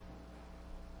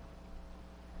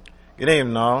Good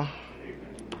evening, all.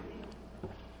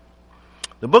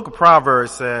 The book of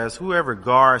Proverbs says, whoever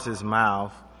guards his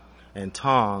mouth and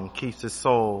tongue keeps his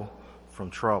soul from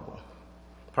trouble.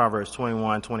 Proverbs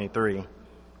 21:23.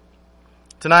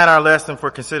 Tonight our lesson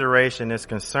for consideration is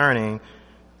concerning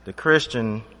the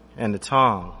Christian and the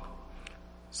tongue,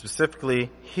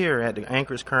 specifically here at the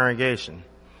Anchorage congregation,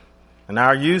 and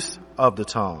our use of the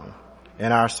tongue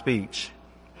in our speech.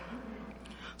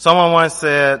 Someone once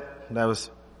said, that was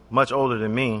much older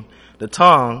than me, the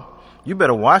tongue, you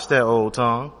better watch that old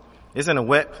tongue. It's in a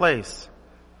wet place.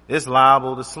 It's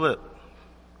liable to slip.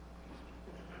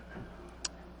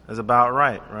 That's about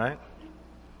right?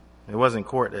 It wasn't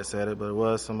Court that said it, but it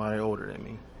was somebody older than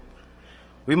me.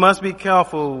 We must be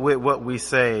careful with what we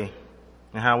say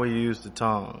and how we use the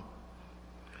tongue.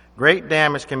 Great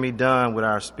damage can be done with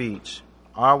our speech,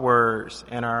 our words,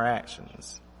 and our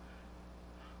actions.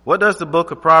 What does the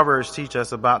book of Proverbs teach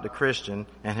us about the Christian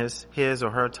and his or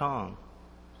her tongue?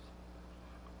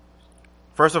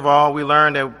 First of all, we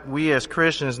learn that we as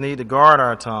Christians need to guard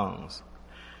our tongues.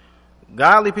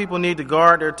 Godly people need to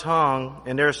guard their tongue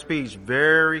and their speech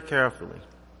very carefully.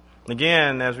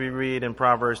 Again, as we read in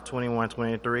Proverbs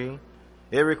 21:23,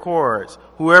 it records,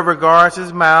 whoever guards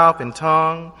his mouth and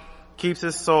tongue keeps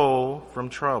his soul from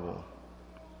trouble.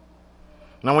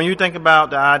 Now, when you think about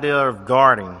the idea of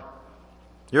guarding,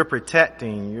 you're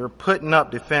protecting, you're putting up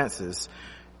defenses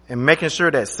and making sure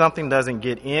that something doesn't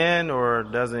get in or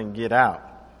doesn't get out.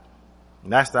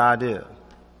 And that's the idea.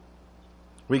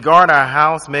 We guard our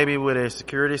house maybe with a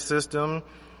security system,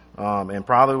 and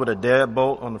probably with a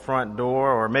deadbolt on the front door,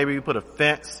 or maybe we put a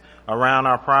fence around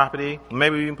our property.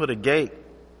 Maybe we even put a gate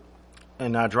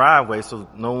in our driveway so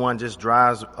no one just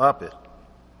drives up it.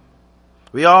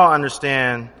 We all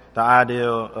understand the idea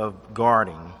of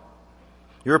guarding.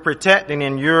 You're protecting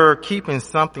and you're keeping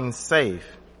something safe.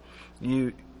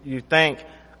 You think,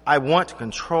 I want to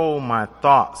control my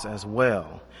thoughts as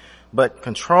well, but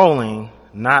controlling,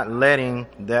 not letting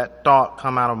that thought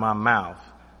come out of my mouth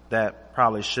that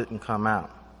probably shouldn't come out.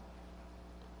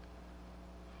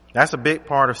 That's a big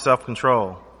part of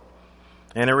self-control,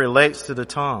 and it relates to the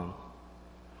tongue.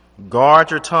 Guard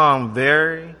your tongue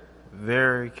very,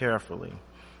 very carefully.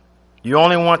 You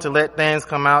only want to let things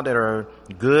come out that are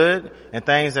good and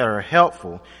things that are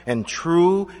helpful and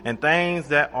true and things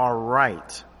that are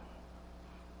right.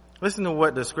 Listen to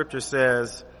what the scripture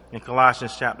says in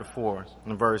Colossians chapter 4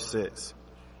 and verse 6.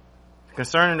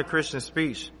 Concerning the Christian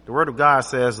speech, the word of God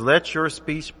says, let your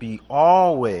speech be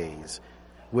always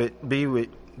with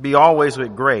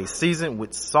grace, seasoned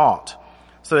with salt,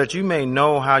 so that you may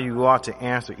know how you ought to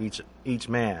answer each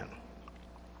man.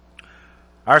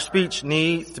 Our speech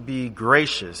needs to be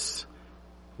gracious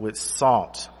with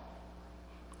salt.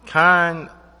 The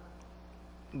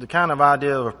kind of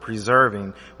idea of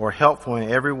preserving or helpful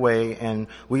in every way, and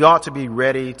we ought to be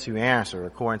ready to answer,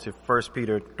 according to 1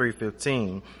 Peter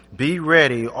 3:15. Be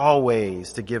ready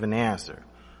always to give an answer.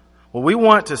 Well, we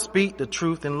want to speak the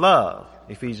truth in love,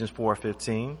 Ephesians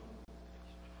 4:15.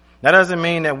 That doesn't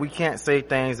mean that we can't say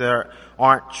things that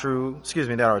are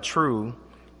true,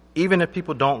 even if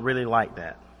people don't really like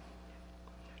that.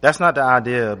 That's not the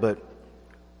idea, but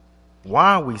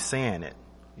why are we saying it?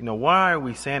 Why are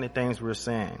we saying the things we're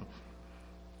saying?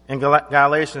 In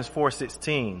Galatians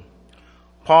 4:16,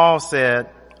 Paul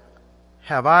said,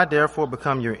 have I therefore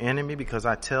become your enemy because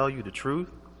I tell you the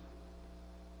truth?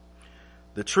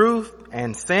 The truth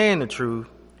and saying the truth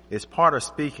is part of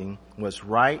speaking what's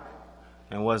right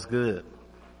and what's good.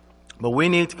 But we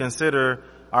need to consider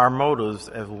our motives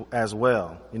as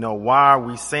well. Why are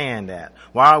we saying that?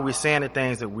 Why are we saying the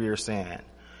things that we are saying?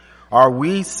 Are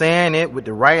we saying it with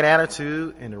the right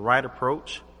attitude and the right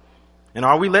approach? And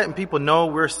are we letting people know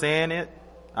we're saying it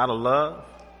out of love?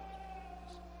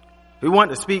 We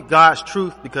want to speak God's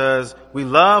truth because we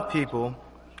love people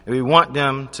and we want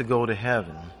them to go to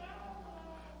heaven.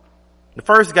 The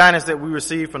first guidance that we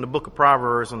receive from the book of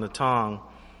Proverbs on the tongue,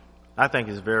 I think,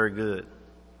 is very good.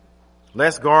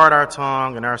 Let's guard our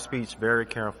tongue and our speech very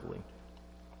carefully.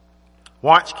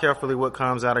 Watch carefully what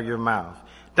comes out of your mouth.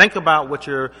 Think about what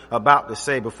you're about to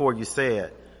say before you say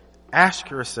it. Ask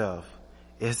yourself,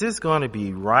 is this going to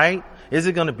be right? Is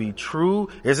it going to be true?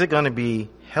 Is it going to be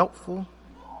helpful?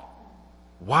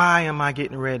 Why am I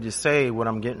getting ready to say what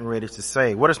I'm getting ready to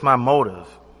say? What is my motive?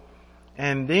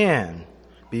 And then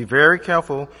be very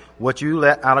careful what you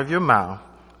let out of your mouth,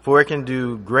 for it can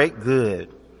do great good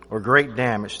or great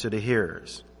damage to the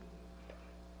hearers.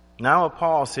 Now I'll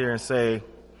pause here and say,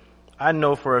 I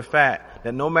know for a fact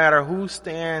that no matter who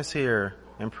stands here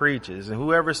and preaches, and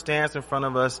whoever stands in front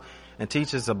of us and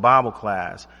teaches a Bible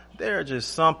class, there are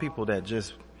just some people that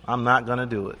I'm not going to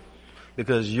do it.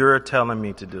 because you're telling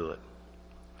me to do it.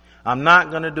 I'm not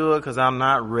going to do it because I'm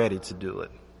not ready to do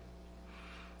it.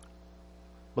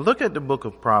 But look at the book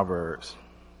of Proverbs.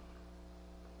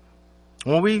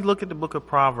 When we look at the book of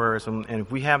Proverbs, and if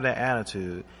we have that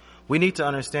attitude, we need to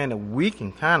understand that we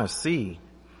can kind of see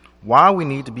why we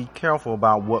need to be careful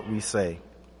about what we say.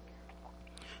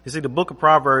 You see, the book of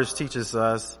Proverbs teaches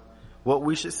us what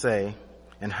we should say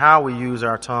and how we use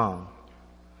our tongue.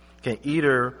 It can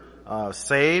either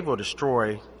save or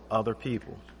destroy other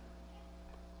people.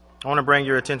 I want to bring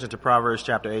your attention to Proverbs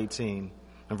chapter 18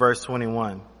 and verse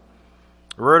 21.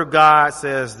 The word of God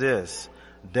says this: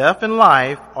 death and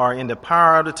life are in the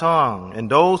power of the tongue, and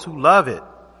those who love it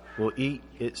will eat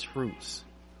its fruits.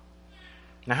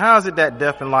 Now, how is it that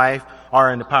death and life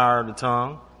are in the power of the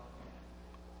tongue?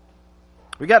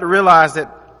 We got to realize that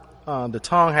the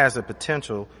tongue has a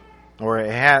potential, or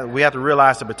we have to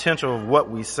realize the potential of what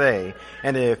we say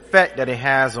and the effect that it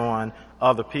has on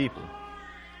other people.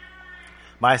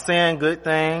 By saying good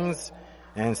things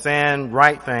and saying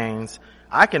right things,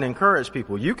 I can encourage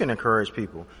people. You can encourage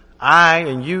people. I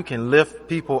and you can lift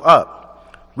people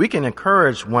up. We can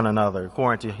encourage one another,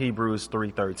 according to Hebrews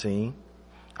 3:13.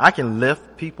 I can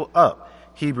lift people up,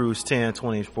 Hebrews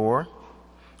 10:24.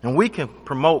 And we can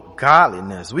promote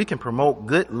godliness. We can promote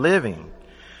good living.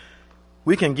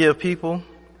 We can give people,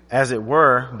 as it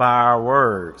were, by our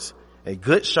words, a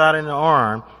good shot in the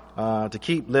arm to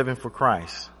keep living for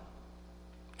Christ.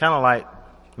 Kind of like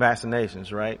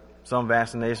vaccinations, right? Some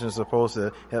vaccinations are supposed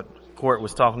to help. Court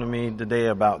was talking to me today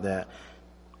about that.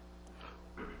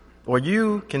 Or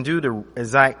you can do the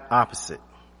exact opposite.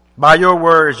 By your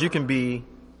words, you can be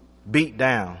beat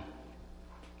down.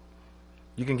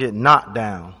 You can get knocked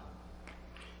down.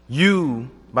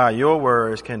 You, by your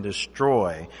words, can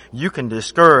destroy. You can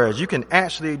discourage. You can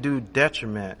actually do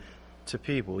detriment to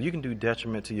people. You can do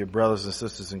detriment to your brothers and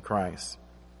sisters in Christ.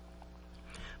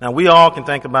 Now, we all can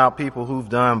think about people who've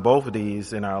done both of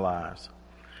these in our lives.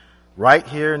 Right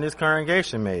here in this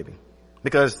congregation, maybe.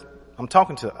 Because I'm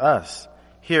talking to us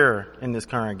here in this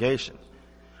congregation.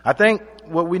 I think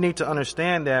what we need to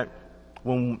understand that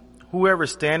when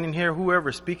whoever's standing here,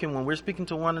 whoever's speaking, when we're speaking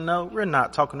to one another, we're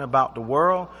not talking about the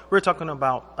world. We're talking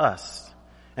about us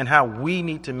and how we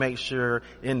need to make sure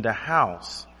in the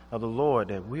house of the Lord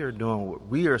that we are doing what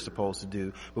we are supposed to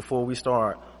do before we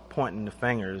start pointing the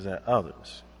fingers at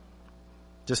others.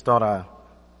 Just thought I'd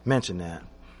mention that.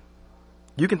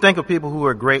 You can think of people who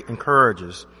are great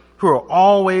encouragers, who are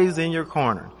always in your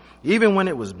corner. Even when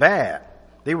it was bad,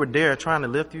 they were there trying to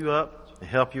lift you up and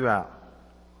help you out.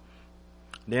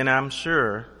 Then I'm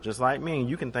sure, just like me,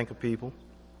 you can think of people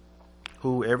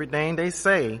who everything they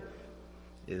say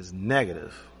is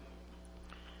negative.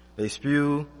 They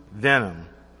spew venom.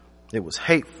 It was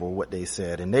hateful what they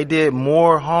said, and they did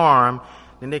more harm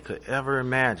than they could ever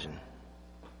imagine.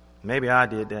 Maybe I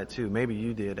did that too. Maybe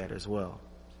you did that as well.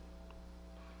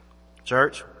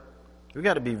 Church, we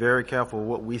got to be very careful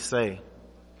what we say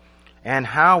and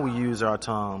how we use our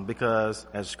tongue, because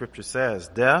as Scripture says,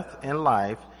 death and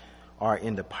life are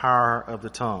in the power of the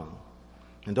tongue.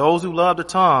 And those who love the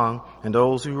tongue and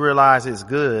those who realize it's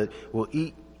good will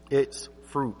eat its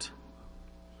fruit.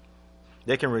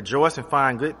 They can rejoice and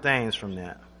find good things from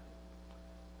that.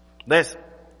 Let's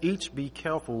each be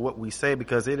careful what we say,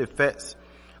 because it affects,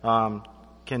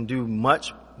 can do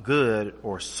much good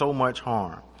or so much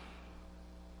harm.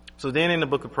 So then in the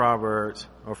book of Proverbs,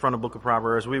 or from the book of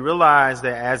Proverbs, we realize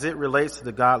that as it relates to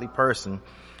the godly person,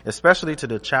 especially to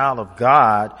the child of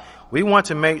God, we want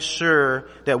to make sure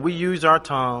that we use our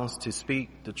tongues to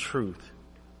speak the truth.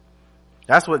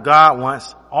 That's what God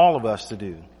wants all of us to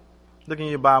do. Look in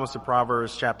your Bibles to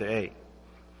Proverbs chapter 8.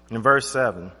 In verse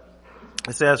 7,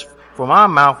 it says, "For my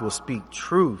mouth will speak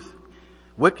truth.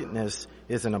 Wickedness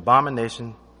is an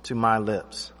abomination to my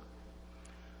lips."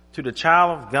 To the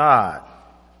child of God,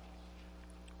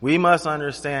 we must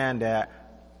understand that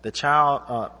the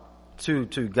child,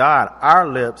 to God, our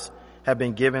lips have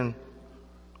been given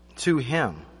to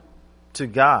Him, to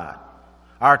God.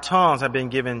 Our tongues have been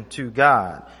given to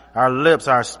God. Our lips,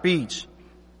 our speech,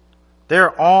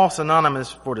 they're all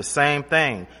synonymous for the same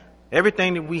thing.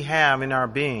 Everything that we have in our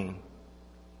being,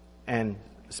 and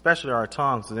especially our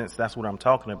tongues, since that's what I'm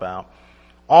talking about,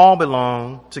 all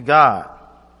belong to God.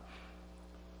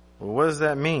 Well, what does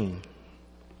that mean?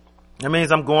 That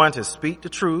means I'm going to speak the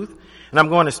truth, and I'm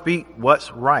going to speak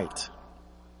what's right.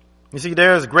 You see,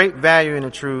 there's great value in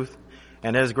the truth,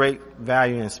 and there's great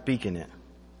value in speaking it.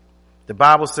 The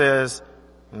Bible says,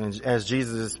 as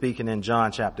Jesus is speaking in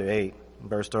John chapter 8,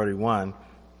 verse 31,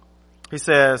 He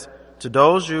says, to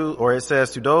those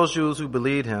Jews who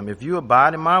believe Him, "If you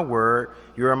abide in my word,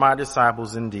 you are my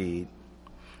disciples indeed,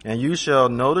 And you shall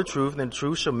know the truth, and the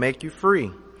truth shall make you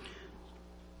free.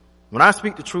 When I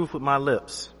speak the truth with my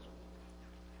lips,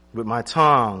 with my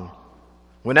tongue,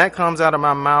 when that comes out of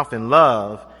my mouth in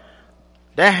love,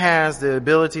 that has the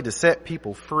ability to set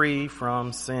people free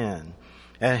from sin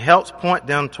and helps point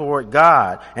them toward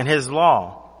God and His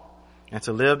law and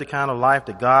to live the kind of life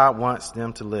that God wants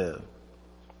them to live.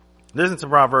 Listen to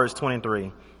Proverbs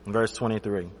 23, verse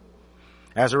 23.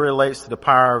 As it relates to the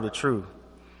power of the truth,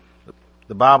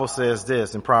 the Bible says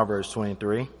this in Proverbs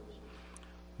 23,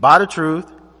 buy the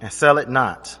truth and sell it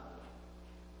not.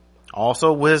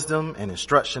 Also wisdom and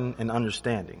instruction and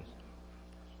understanding.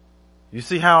 You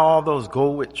see how all those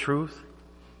go with truth?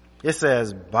 It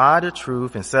says, buy the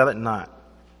truth and sell it not.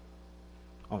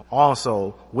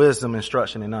 Also wisdom,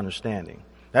 instruction, and understanding.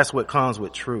 That's what comes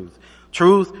with truth.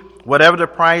 Truth, whatever the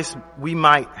price we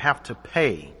might have to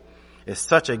pay, is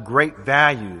such a great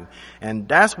value. And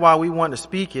that's why we want to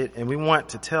speak it and we want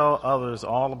to tell others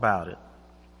all about it.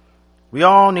 We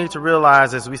all need to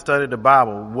realize as we study the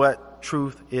Bible what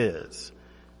truth is.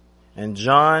 In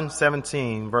John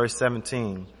 17, verse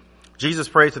 17, Jesus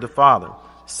prayed to the Father,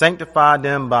 sanctify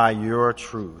them by your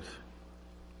truth.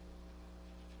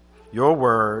 Your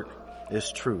word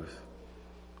is truth.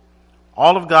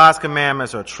 All of God's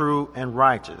commandments are true and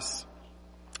righteous.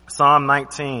 Psalm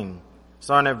 19,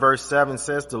 starting at verse 7,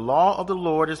 says, the law of the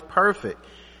Lord is perfect,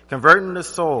 converting the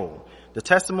soul. The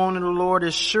testimony of the Lord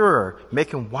is sure,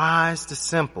 making wise the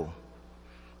simple.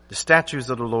 The statutes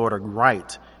of the Lord are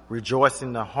right,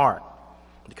 rejoicing the heart.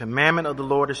 The commandment of the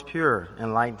Lord is pure,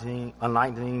 enlightening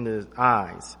the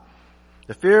eyes.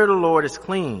 The fear of the Lord is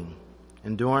clean,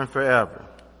 enduring forever.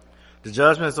 The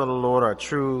judgments of the Lord are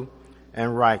true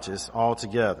and righteous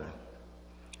altogether.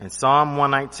 And Psalm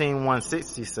 119,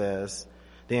 160 says,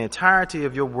 the entirety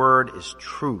of your word is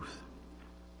truth,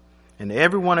 and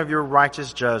every one of your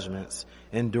righteous judgments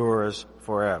endures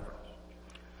forever.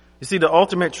 You see, the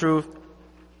ultimate truth,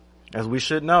 as we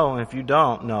should know, and if you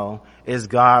don't know, is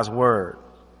God's word.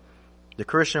 The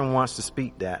Christian wants to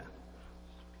speak that.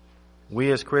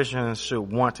 We as Christians should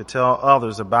want to tell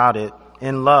others about it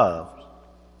in love.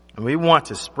 And we want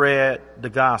to spread the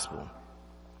gospel.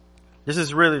 This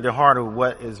is really the heart of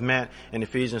what is meant in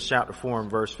Ephesians chapter 4 and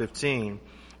verse 15,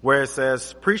 where it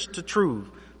says, preach the truth,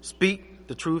 speak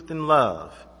the truth in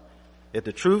love. If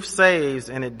the truth saves,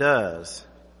 and it does,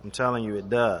 I'm telling you it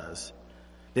does,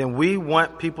 then we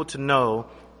want people to know,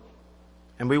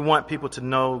 and we want people to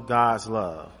know God's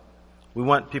love. We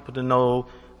want people to know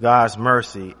God's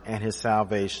mercy and His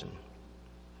salvation.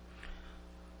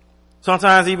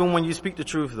 Sometimes even when you speak the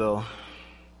truth though,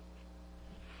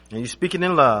 and you speak it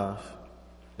in love,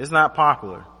 it's not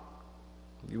popular.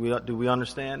 Do we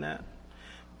understand that?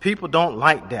 People don't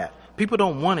like that. People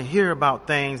don't want to hear about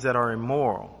things that are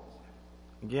immoral.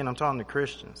 Again, I'm talking to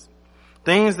Christians.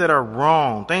 Things that are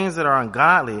wrong, things that are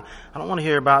ungodly, I don't want to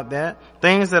hear about that.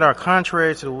 Things that are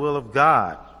contrary to the will of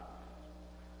God.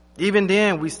 Even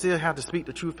then, we still have to speak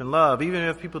the truth in love, even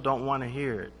if people don't want to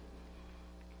hear it.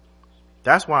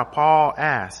 That's why Paul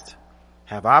asked,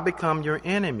 have I become your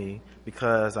enemy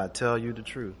because I tell you the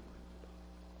truth?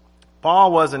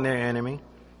 Paul wasn't their enemy.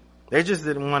 They just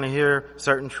didn't want to hear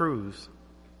certain truths.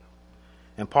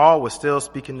 And Paul was still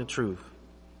speaking the truth.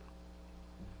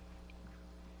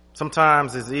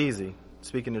 Sometimes it's easy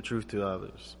speaking the truth to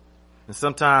others, and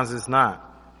sometimes it's not.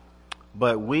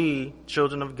 But we,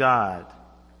 children of God,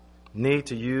 need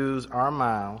to use our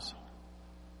mouths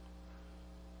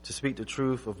to speak the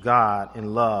truth of God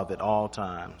in love at all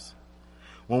times.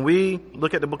 When we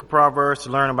look at the book of Proverbs to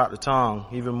learn about the tongue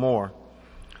even more,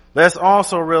 let's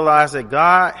also realize that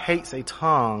God hates a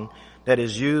tongue that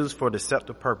is used for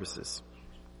deceptive purposes.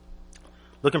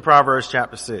 Look in Proverbs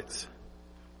chapter 6.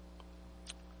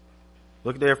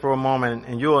 Look there for a moment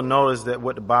and you'll notice that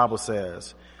what the Bible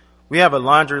says. We have a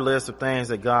laundry list of things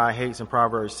that God hates in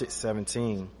Proverbs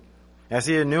 6:17. As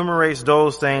he enumerates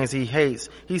those things he hates,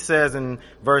 he says in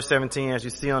verse 17, as you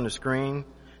see on the screen,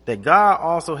 that God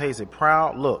also hates a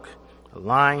proud look, a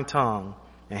lying tongue,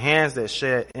 and hands that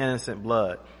shed innocent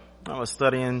blood. I was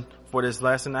studying for this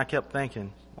lesson. I kept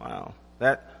thinking, wow,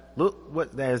 look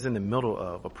what that is in the middle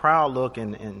of. A proud look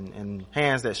and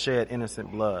hands that shed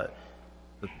innocent blood.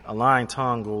 A lying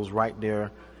tongue goes right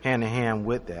there hand in hand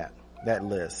with that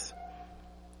list.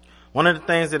 One of the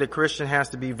things that a Christian has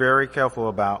to be very careful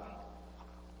about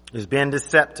is being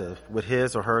deceptive with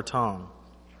his or her tongue.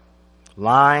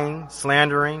 Lying,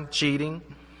 slandering, cheating,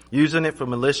 using it for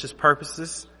malicious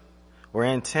purposes or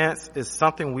intents is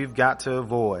something we've got to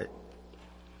avoid.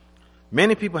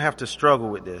 Many people have to struggle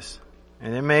with this,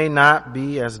 and it may not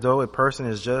be as though a person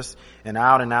is just an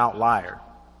out and out liar,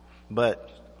 but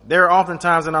there are often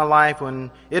times in our life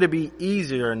when it'll be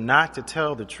easier not to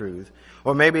tell the truth,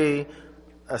 or maybe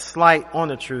a slight on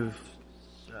the truth,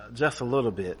 just a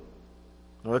little bit.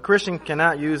 Well, a Christian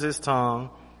cannot use his tongue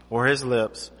or his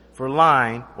lips for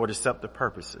lying or deceptive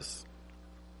purposes.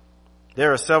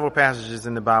 There are several passages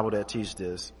in the Bible that teach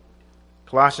this.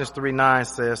 Colossians 3:9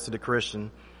 says to the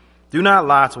Christian, "Do not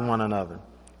lie to one another,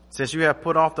 since you have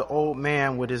put off the old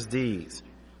man with his deeds."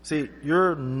 See,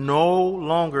 you're no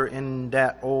longer in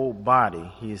that old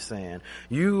body, he's saying.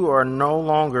 You are no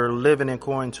longer living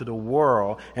according to the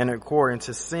world and according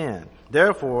to sin.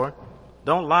 Therefore,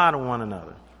 don't lie to one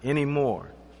another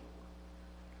anymore.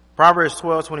 Proverbs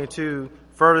 12:22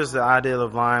 furthers the idea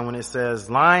of lying when it says,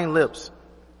 "Lying lips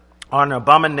are an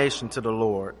abomination to the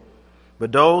Lord,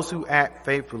 but those who act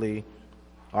faithfully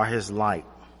are his light."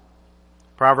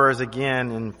 Proverbs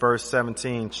again in verse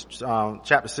 17,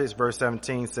 chapter 6, verse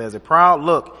 17 says, "A proud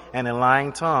look and a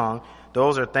lying tongue,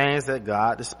 those are things that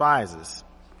God despises."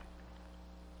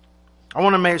 I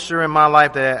want to make sure in my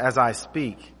life that as I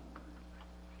speak,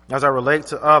 as I relate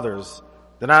to others,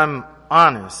 that I'm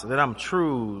honest, that I'm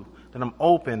true, that I'm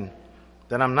open,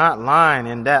 that I'm not lying,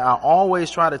 and that I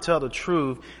always try to tell the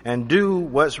truth and do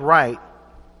what's right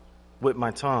with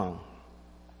my tongue.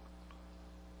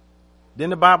 Then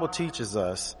the Bible teaches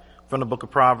us from the book of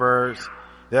Proverbs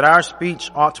that our speech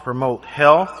ought to promote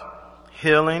health,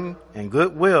 healing, and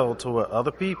goodwill toward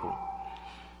other people.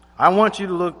 I want you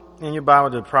to look in your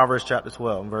Bible to Proverbs chapter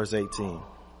 12, verse 18.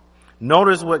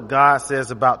 Notice what God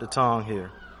says about the tongue here.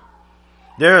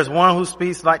 "There is one who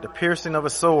speaks like the piercing of a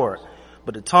sword,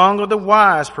 but the tongue of the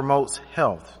wise promotes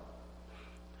health."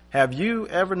 Have you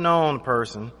ever known a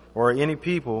person or any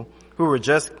people who were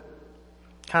just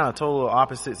kind of total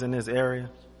opposites in this area?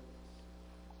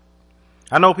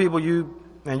 I know people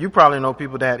and you probably know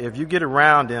people that if you get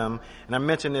around them, and I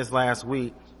mentioned this last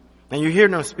week, and you hear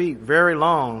them speak very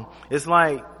long, it's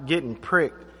like getting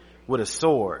pricked with a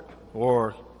sword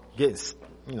or getting,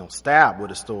 stabbed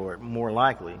with a sword, more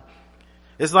likely.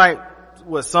 It's like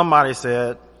what somebody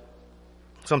said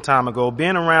some time ago,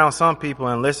 being around some people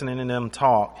and listening to them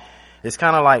talk, it's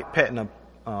kind of like petting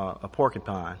a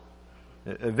porcupine.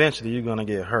 Eventually you're going to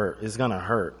get hurt. It's going to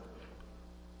hurt.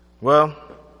 Well,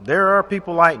 there are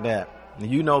people like that.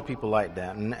 You know people like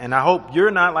that. And I hope you're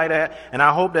not like that. And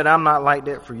I hope that I'm not like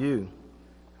that for you.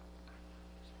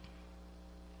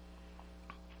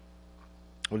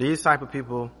 Well, these type of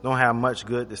people don't have much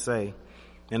good to say.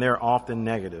 And they're often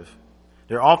negative.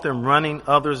 They're often running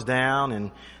others down.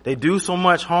 And they do so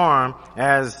much harm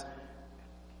as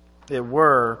it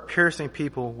were piercing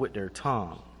people with their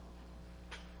tongue.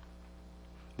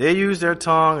 They use their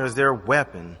tongue as their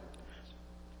weapon.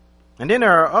 And then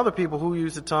there are other people who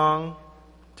use the tongue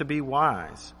to be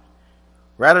wise.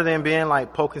 Rather than being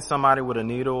like poking somebody with a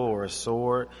needle or a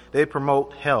sword, they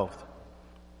promote health.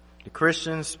 The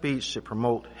Christian speech should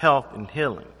promote health and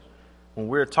healing. When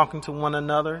we're talking to one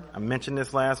another, I mentioned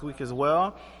this last week as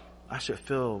well, I should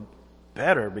feel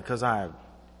better because I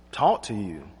talked to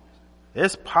you.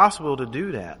 It's possible to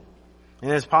do that.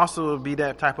 And it's possible to be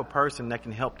that type of person that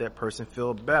can help that person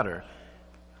feel better.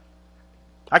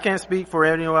 I can't speak for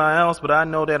anyone else, but I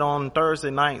know that on Thursday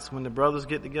nights when the brothers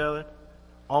get together,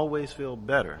 always feel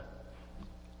better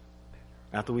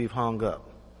after we've hung up.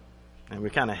 And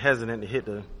we're kind of hesitant to hit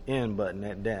the end button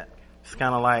at that. It's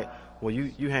kind of like, well,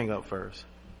 you hang up first.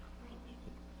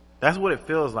 That's what it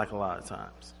feels like a lot of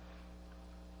times.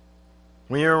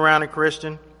 When you're around a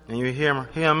Christian and you hear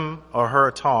him or her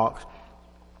talk,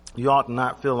 you ought to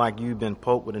not feel like you've been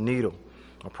poked with a needle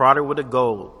or prodded with a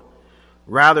goad.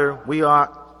 Rather, we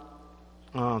ought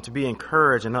to be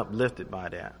encouraged and uplifted by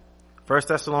that. 1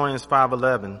 Thessalonians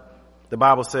 5:11, the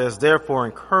Bible says, "Therefore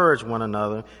encourage one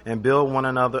another and build one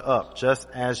another up, just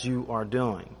as you are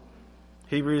doing."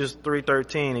 Hebrews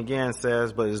 3:13 again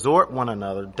says, "But exhort one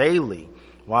another daily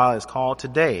while it's called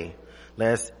today,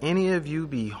 lest any of you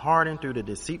be hardened through the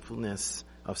deceitfulness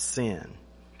of sin."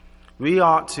 We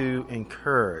ought to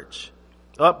encourage,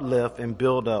 uplift, and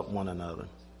build up one another.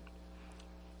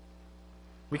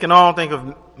 We can all think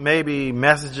of maybe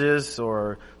messages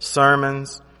or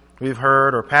sermons we've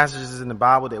heard or passages in the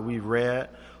Bible that we've read,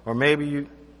 or maybe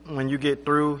when you get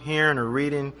through hearing or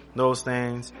reading those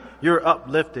things, you're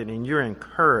uplifted and you're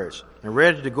encouraged and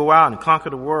ready to go out and conquer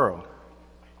the world.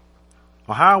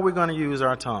 Well, how are we going to use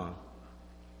our tongue?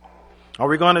 Are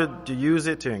we going to use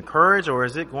it to encourage, or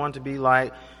is it going to be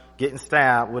like getting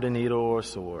stabbed with a needle or a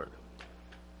sword?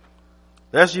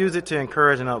 Let's use it to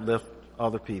encourage and uplift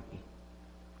other people.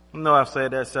 I know I've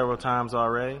said that several times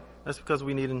already. That's because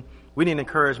we need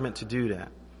encouragement to do that.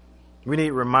 We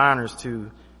need reminders to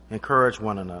encourage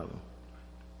one another.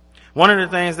 One of the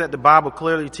things that the Bible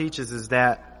clearly teaches is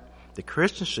that the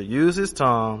Christian should use his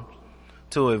tongue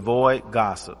to avoid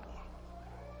gossip.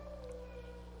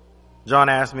 John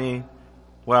asked me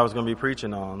what I was going to be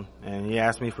preaching on, and he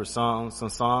asked me for some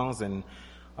songs, and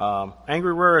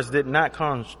angry words did not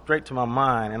come straight to my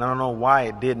mind, and I don't know why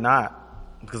it did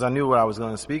not, because I knew what I was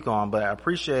going to speak on, but I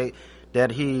appreciate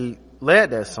that he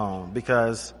led that song,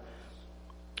 because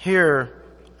here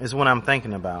is what I'm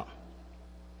thinking about.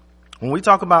 When we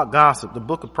talk about gossip, the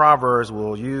book of Proverbs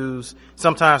will use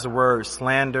sometimes the word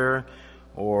slander,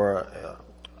 or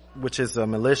which is a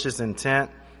malicious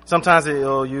intent. Sometimes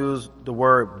it'll use the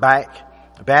word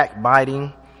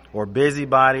backbiting, or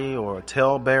busybody, or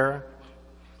talebearer.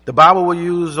 The Bible will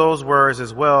use those words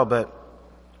as well, but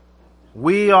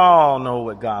we all know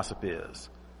what gossip is,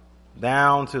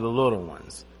 down to the little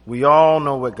ones. We all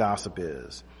know what gossip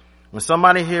is. When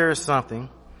somebody hears something,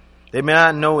 they may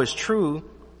not know it's true,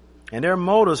 and their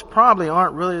motives probably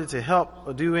aren't really to help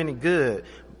or do any good,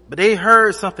 but they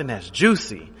heard something that's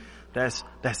juicy, that's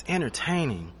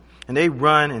entertaining, and they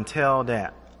run and tell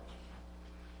that.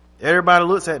 Everybody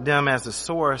looks at them as the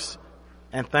source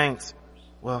and thinks,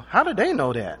 well, how did they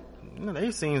know that?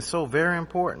 They seem so very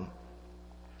important.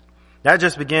 That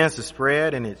just begins to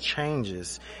spread, and it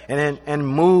changes and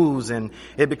moves, and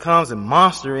it becomes a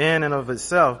monster in and of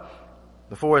itself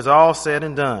before it's all said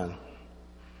and done.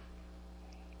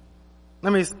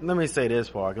 Let me say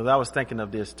this part, because I was thinking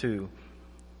of this too.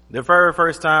 The very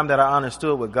first time that I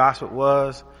understood what gossip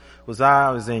was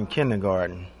I was in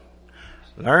kindergarten,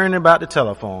 learning about the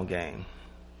telephone game.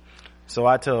 So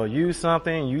I tell you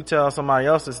something, you tell somebody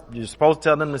else, you're supposed to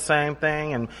tell them the same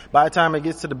thing, and by the time it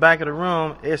gets to the back of the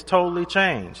room, it's totally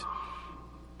changed.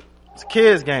 It's a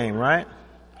kid's game, right?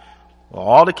 Well,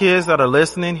 all the kids that are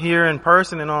listening here in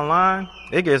person and online,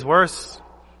 it gets worse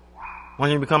when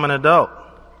you become an adult.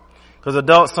 Because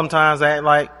adults sometimes act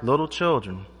like little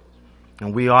children,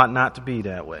 and we ought not to be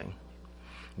that way.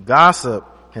 Gossip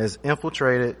has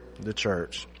infiltrated the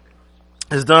church.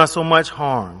 It's done so much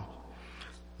harm.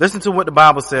 Listen to what the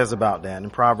Bible says about that in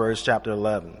Proverbs chapter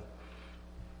 11.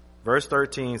 Verse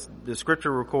 13, the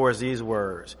scripture records these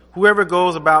words. Whoever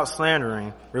goes about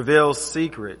slandering reveals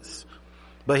secrets,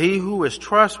 but he who is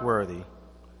trustworthy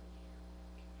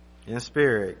in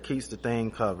spirit keeps the thing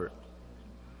covered.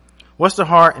 What's the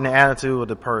heart and the attitude of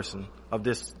the person, of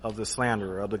the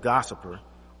slanderer, of the gossiper?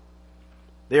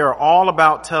 They are all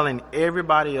about telling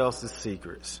everybody else's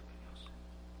secrets.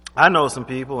 I know some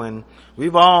people, and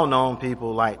we've all known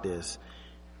people like this.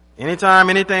 Anytime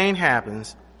anything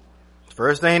happens, the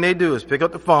first thing they do is pick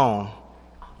up the phone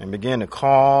and begin to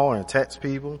call and text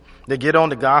people. They get on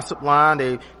the gossip line.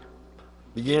 They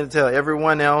begin to tell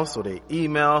everyone else, or they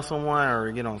email someone,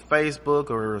 or get on Facebook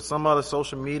or some other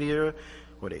social media,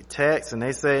 or they text and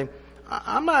they say,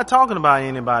 I'm not talking about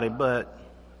anybody, but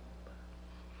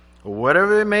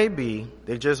whatever it may be,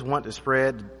 they just want to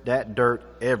spread that dirt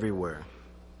everywhere.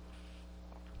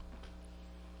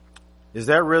 Is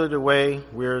that really the way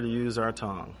we're to use our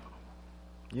tongue?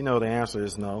 You know the answer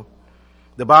is no.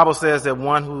 The Bible says that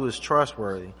one who is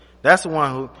trustworthy, that's the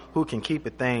one who can keep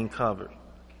a thing covered.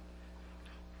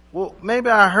 Well, maybe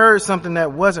I heard something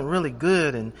that wasn't really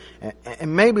good,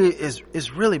 and maybe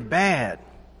it's really bad.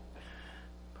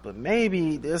 But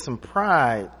maybe there's some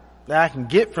pride that I can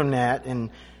get from that, and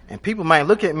people might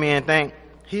look at me and think,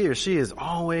 he or she is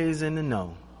always in the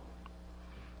know.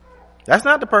 That's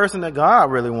not the person that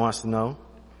God really wants to know.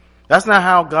 That's not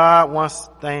how God wants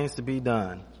things to be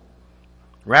done.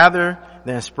 Rather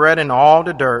than spreading all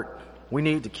the dirt, we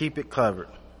need to keep it covered.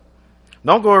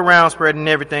 Don't go around spreading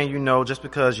everything you know just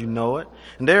because you know it.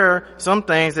 And there are some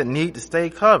things that need to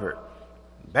stay covered.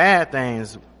 Bad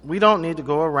things, we don't need to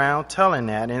go around telling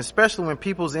that, and especially when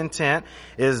people's intent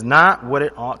is not what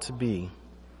it ought to be.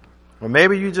 Or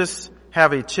maybe you just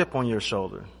have a chip on your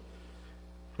shoulder.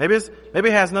 Maybe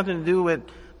it has nothing to do with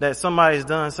that somebody's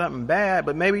done something bad,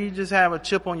 but maybe you just have a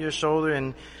chip on your shoulder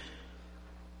and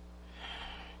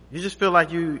you just feel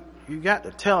like you got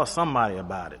to tell somebody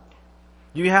about it.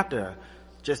 You have to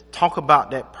just talk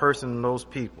about that person and those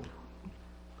people.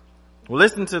 Well,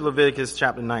 listen to Leviticus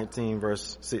chapter 19,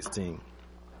 verse 16.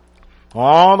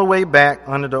 All the way back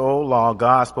under the old law,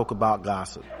 God spoke about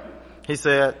gossip. He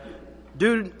said,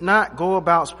 do not go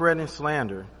about spreading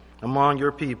slander among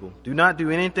your people. Do not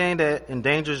do anything that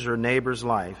endangers your neighbor's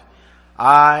life.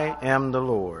 I am the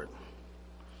Lord.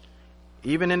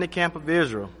 Even in the camp of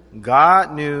Israel,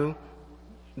 God knew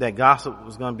that gossip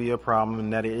was going to be a problem,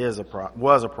 and that it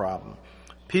was a problem.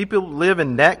 People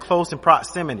living that close in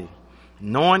proximity,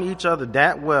 knowing each other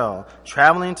that well,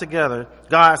 traveling together,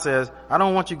 God says, I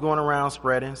don't want you going around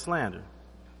spreading slander.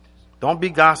 Don't be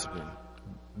gossiping,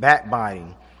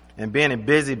 backbiting, and being a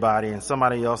busybody in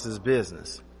somebody else's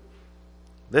business.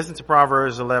 Listen to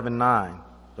Proverbs 11:9.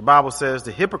 The Bible says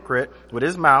the hypocrite with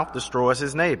his mouth destroys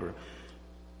his neighbor,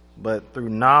 but through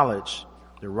knowledge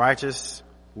the righteous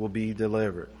will be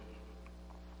delivered.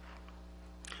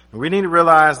 We need to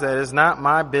realize that it's not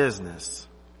my business,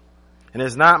 and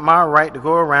it's not my right to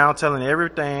go around telling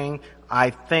everything I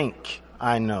think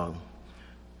I know.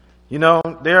 You know,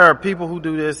 there are people who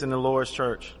do this in the Lord's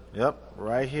church. Yep,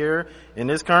 right here in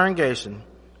this congregation,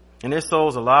 and it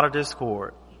sows a lot of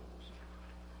discord.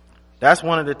 That's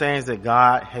one of the things that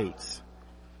God hates.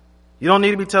 You don't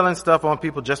need to be telling stuff on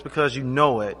people just because you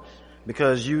know it,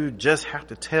 because you just have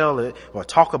to tell it or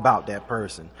talk about that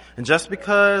person. And just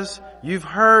because you've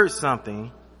heard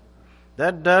something,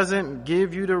 that doesn't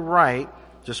give you the right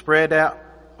to spread that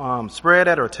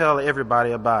or tell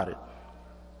everybody about it.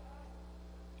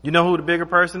 You know who the bigger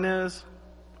person is?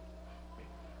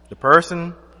 The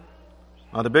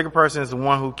bigger person is the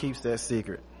one who keeps that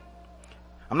secret.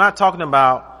 I'm not talking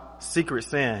about secret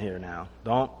sin here now.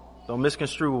 Don't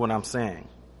misconstrue what I'm saying.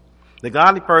 The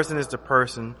godly person is the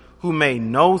person who may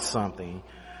know something,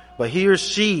 but he or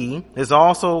she has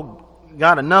also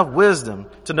got enough wisdom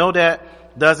to know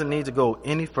that doesn't need to go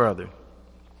any further.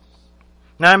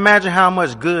 Now imagine how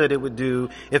much good it would do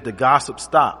if the gossip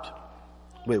stopped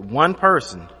with one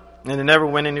person and it never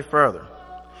went any further.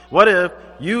 What if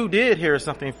you did hear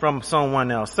something from someone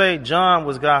else? Say John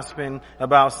was gossiping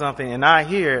about something and I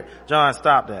hear it. John,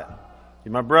 stop that.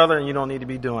 You're my brother and you don't need to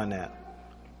be doing that.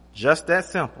 Just that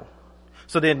simple.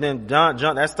 So then John,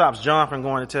 that stops John from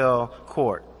going to tell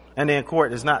Court. And then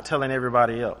Court is not telling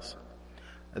everybody else.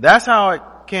 That's how it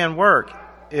can work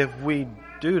if we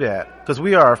do that. Because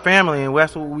we are a family and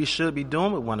that's what we should be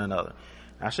doing with one another.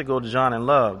 I should go to John in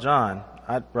love. John,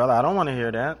 brother, I don't want to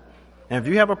hear that. And if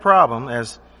you have a problem,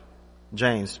 as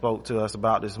James spoke to us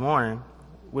about this morning,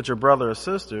 with your brother or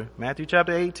sister, Matthew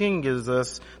chapter 18 gives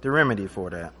us the remedy for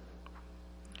that.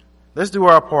 Let's do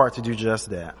our part to do just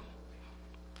that.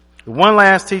 The one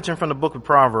last teaching from the book of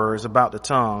Proverbs about the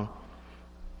tongue,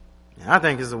 I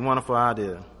think is a wonderful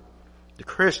idea. The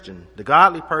Christian, the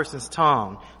godly person's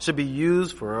tongue should be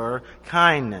used for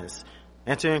kindness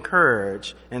and to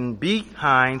encourage and be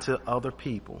kind to other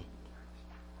people.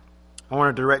 I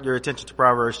want to direct your attention to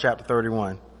Proverbs chapter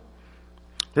 31.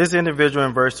 This individual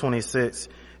in verse 26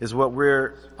 is what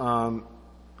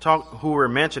who we're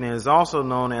mentioning is also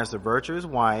known as the virtuous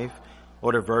wife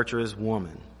or the virtuous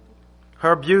woman.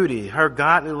 Her beauty, her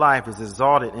godly life is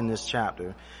exalted in this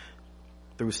chapter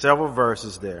through several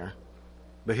verses there.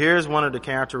 But here's one of the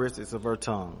characteristics of her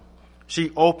tongue.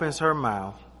 She opens her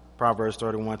mouth, Proverbs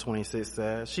 31:26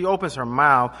 says. She opens her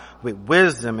mouth with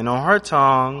wisdom, and on her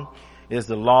tongue is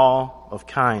the law of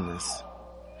kindness.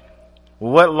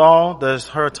 What law does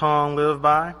her tongue live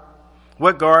by?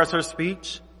 What guards her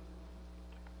speech?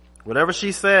 Whatever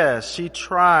she says, she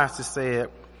tries to say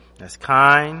it as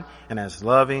kind and as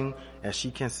loving as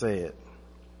she can say it.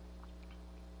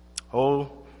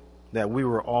 Oh, that we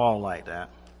were all like that.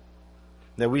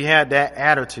 That we had that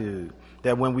attitude,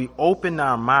 that when we opened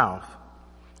our mouth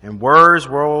and words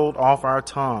rolled off our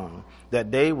tongue, that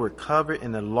they were covered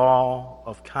in the law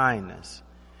of kindness.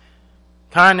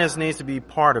 Kindness needs to be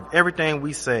part of everything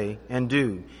we say and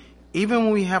do, even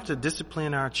when we have to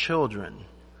discipline our children,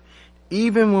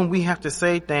 even when we have to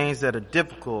say things that are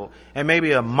difficult and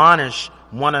maybe admonish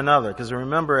one another. Because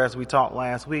remember, as we talked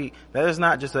last week, that is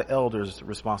not just the elder's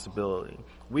responsibility.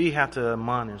 We have to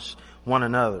admonish one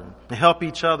another and help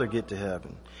each other get to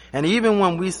heaven. And even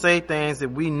when we say things that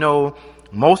we know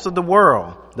most of the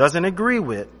world doesn't agree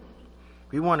with,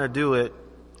 we want to do it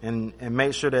and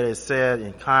make sure that it's said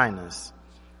in kindness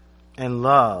and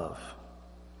love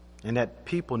and that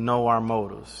people know our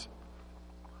motives.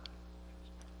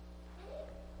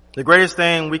 The greatest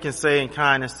thing we can say in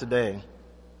kindness today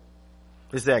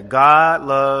is that God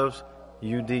loves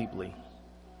you deeply.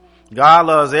 God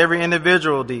loves every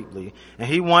individual deeply, and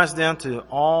He wants them to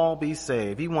all be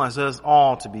saved. He wants us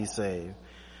all to be saved.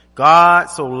 God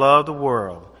so loved the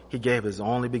world, He gave His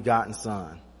only begotten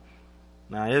Son.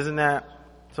 Now, isn't that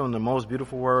some of the most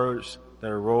beautiful words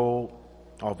that are rolled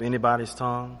off anybody's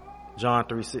tongue? John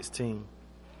 3:16.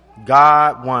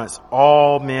 God wants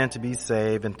all men to be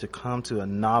saved and to come to a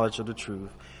knowledge of the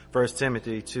truth. 1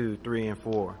 Timothy 2:3 and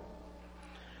 4.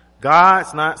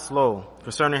 God's not slow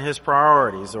concerning His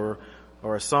priorities, or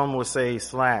some would say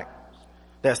slack,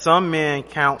 that some men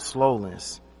count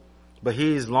slowness, but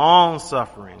He's long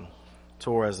suffering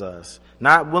towards us,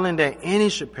 not willing that any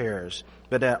should perish,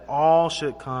 but that all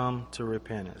should come to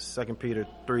repentance. 2 Peter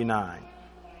 3:9.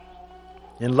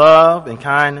 In love and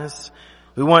kindness,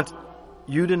 we want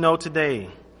you to know today,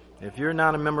 if you're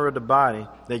not a member of the body,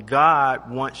 that God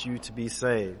wants you to be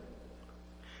saved.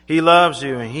 He loves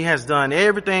you, and he has done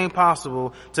everything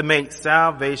possible to make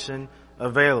salvation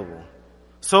available.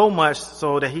 So much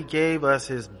so that he gave us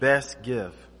his best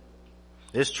gift.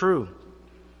 It's true.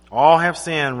 All have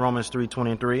sinned, Romans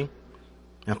 3:23,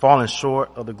 and fallen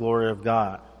short of the glory of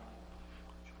God.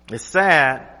 It's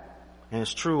sad, and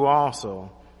it's true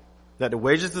also, that the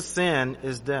wages of sin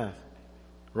is death,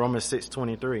 Romans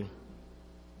 6:23.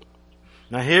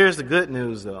 Now here's the good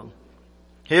news though.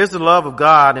 Here's the love of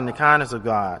God and the kindness of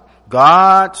God.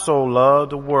 God so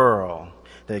loved the world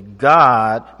that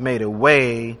God made a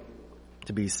way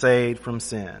to be saved from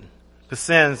sin. Because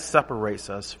sin separates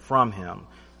us from him.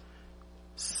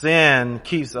 Sin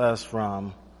keeps us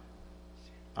from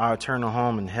our eternal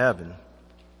home in heaven.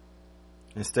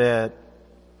 Instead,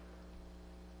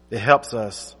 it helps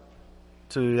us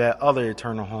to that other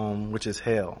eternal home, which is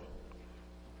hell.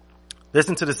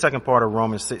 Listen to the second part of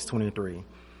Romans 6:23.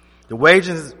 The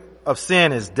wages of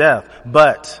sin is death,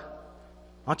 but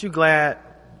aren't you glad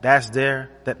that's there?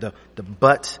 That the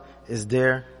but is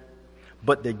there?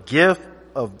 But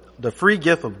the free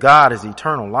gift of God is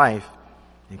eternal life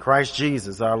in Christ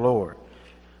Jesus our Lord.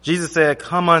 Jesus said,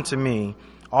 "Come unto me,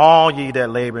 all ye that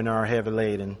labor and are heavy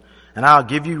laden, and I'll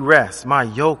give you rest. My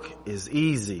yoke is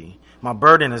easy. My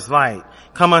burden is light.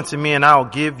 Come unto me and I'll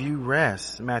give you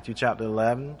rest." Matthew chapter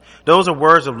 11. Those are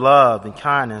words of love and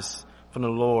kindness from the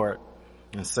Lord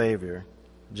and Savior,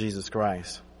 Jesus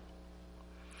Christ.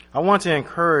 I want to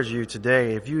encourage you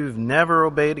today, if you've never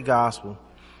obeyed the gospel,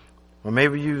 or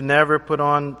maybe you've never put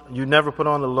on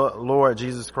the Lord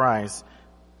Jesus Christ,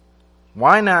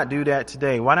 why not do that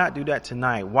today? Why not do that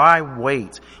tonight? Why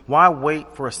wait? Why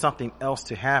wait for something else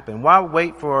to happen? Why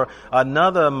wait for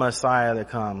another Messiah to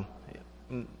come?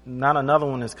 Not another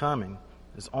one is coming.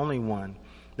 There's only one.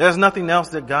 There's nothing else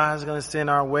that God is going to send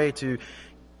our way to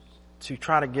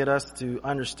try to get us to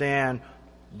understand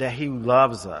that he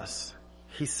loves us.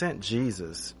 He sent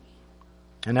Jesus.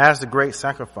 And that's the great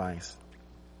sacrifice.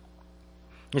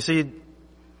 You see,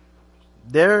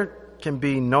 there can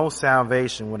be no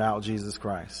salvation without Jesus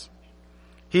Christ.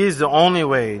 He's the only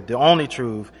way, the only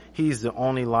truth. He's the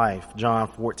only life. John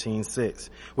 14:6.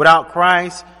 Without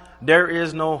Christ, there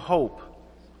is no hope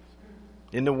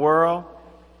in the world,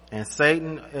 and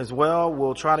Satan as well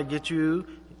will try to get you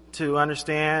to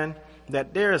understand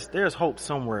that there's hope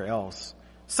somewhere else.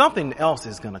 Something else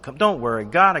is going to come. Don't worry.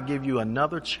 God will give you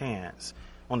another chance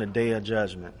on the day of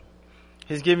judgment.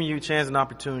 He's giving you a chance and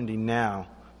opportunity now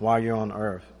while you're on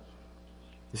earth.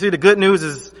 You see, the good news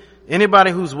is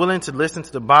anybody who's willing to listen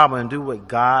to the Bible and do what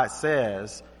God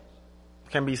says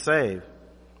can be saved.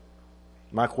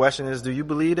 My question is, do you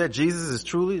believe that Jesus is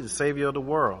truly the Savior of the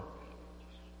world?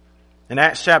 In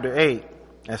Acts chapter 8,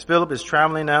 as Philip is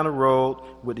traveling down the road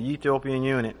with the Ethiopian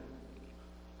eunuch,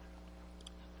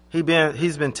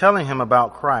 he's been telling him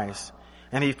about Christ,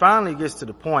 and he finally gets to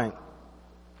the point,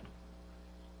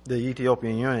 the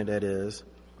Ethiopian eunuch that is,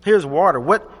 "Here's water.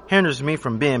 What hinders me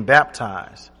from being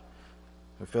baptized?"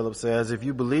 And Philip says, "If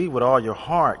you believe with all your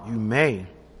heart, you may."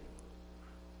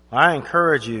 I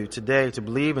encourage you today to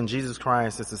believe in Jesus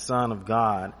Christ as the Son of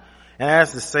God and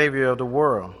as the Savior of the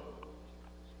world.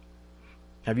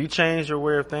 Have you changed your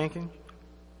way of thinking?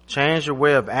 Changed your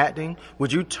way of acting?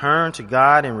 Would you turn to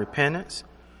God in repentance?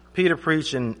 Peter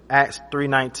preached in Acts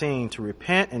 3:19 to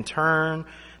repent and turn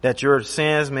that your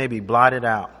sins may be blotted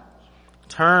out.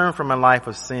 Turn from a life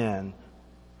of sin,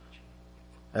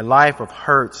 a life of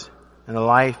hurt, and a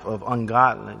life of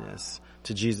ungodliness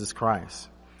to Jesus Christ.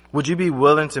 Would you be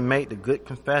willing to make the good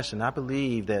confession? I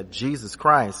believe that Jesus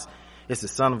Christ is the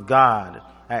Son of God,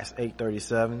 Acts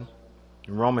 8:37,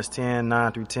 and Romans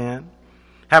 10:9-10.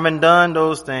 Having done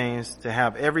those things, to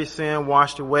have every sin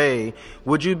washed away,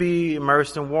 would you be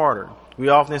immersed in water? We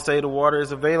often say the water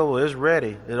is available, it's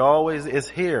ready, it always is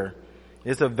here,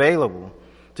 it's available.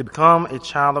 To become a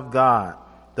child of God,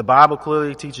 the Bible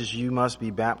clearly teaches you must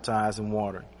be baptized in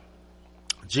water.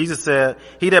 Jesus said,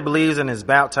 "He that believes and is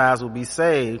baptized will be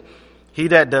saved. He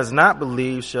that does not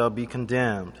believe shall be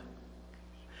condemned."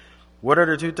 What are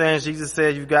the two things Jesus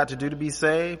said you've got to do to be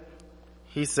saved?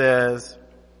 He says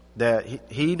that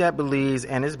he that believes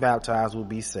and is baptized will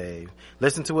be saved.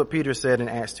 Listen to what Peter said in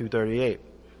Acts 2:38.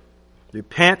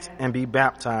 Repent and be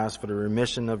baptized for the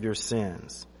remission of your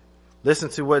sins. Listen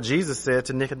to what Jesus said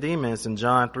to Nicodemus in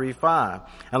John 3:5.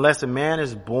 Unless a man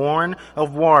is born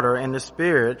of water and the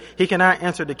Spirit, he cannot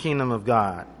enter the kingdom of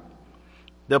God.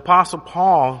 The Apostle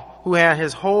Paul, who had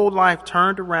his whole life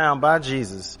turned around by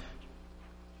Jesus,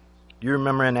 you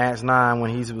remember in Acts 9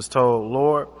 when he was told,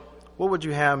 "Lord, what would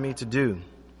you have me to do?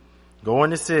 Go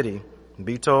in the city,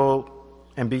 be told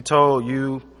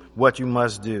you what you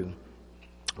must do,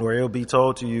 or it'll be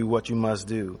told to you what you must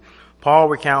do. Paul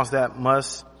recounts that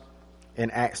must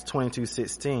in Acts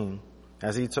 22:16,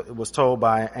 as he was told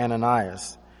by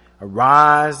Ananias,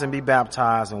 arise and be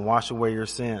baptized and wash away your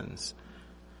sins.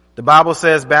 The Bible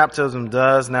says baptism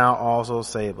does now also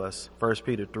save us. 1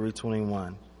 Peter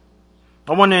 3:21.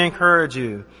 I want to encourage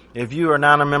you, if you are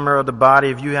not a member of the body,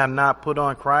 if you have not put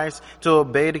on Christ, to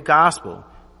obey the gospel.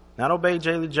 Not obey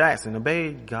J.L. Jackson,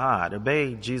 obey God,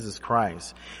 obey Jesus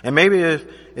Christ. And maybe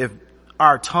if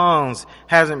our tongues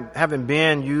haven't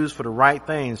been used for the right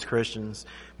things, Christians,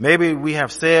 maybe we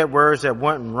have said words that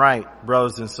weren't right,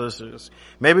 brothers and sisters.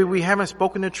 Maybe we haven't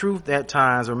spoken the truth at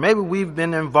times, or maybe we've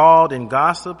been involved in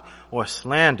gossip or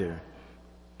slander.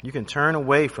 You can turn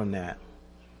away from that.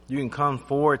 You can come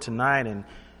forward tonight and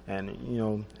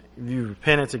if you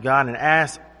repented to God and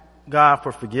ask God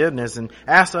for forgiveness and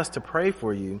ask us to pray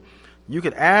for you. You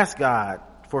could ask God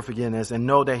for forgiveness and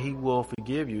know that He will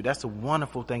forgive you. That's a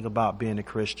wonderful thing about being a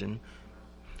Christian,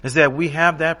 is that we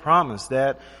have that promise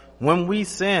that when we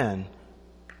sin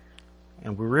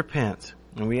and we repent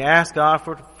and we ask God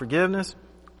for forgiveness,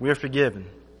 we're forgiven.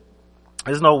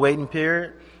 There's no waiting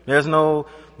period. There's no,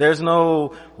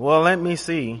 well, let me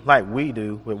see, like we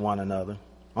do with one another.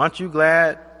 Aren't you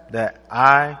glad that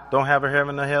I don't have a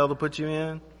heaven or hell to put you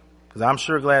in? Because I'm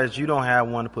sure glad that you don't have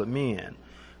one to put me in.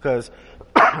 Because,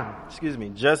 excuse me,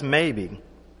 just maybe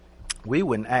we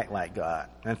wouldn't act like God.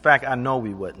 In fact, I know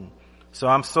we wouldn't. So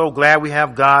I'm so glad we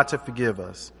have God to forgive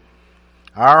us.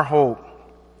 Our hope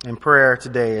and prayer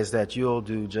today is that you'll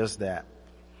do just that.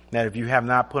 That if you have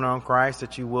not put on Christ,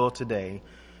 that you will today.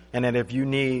 And that if you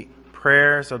need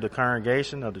prayers of the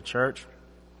congregation of the church,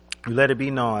 you let it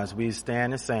be known as we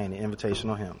stand and sing the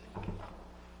invitational hymn.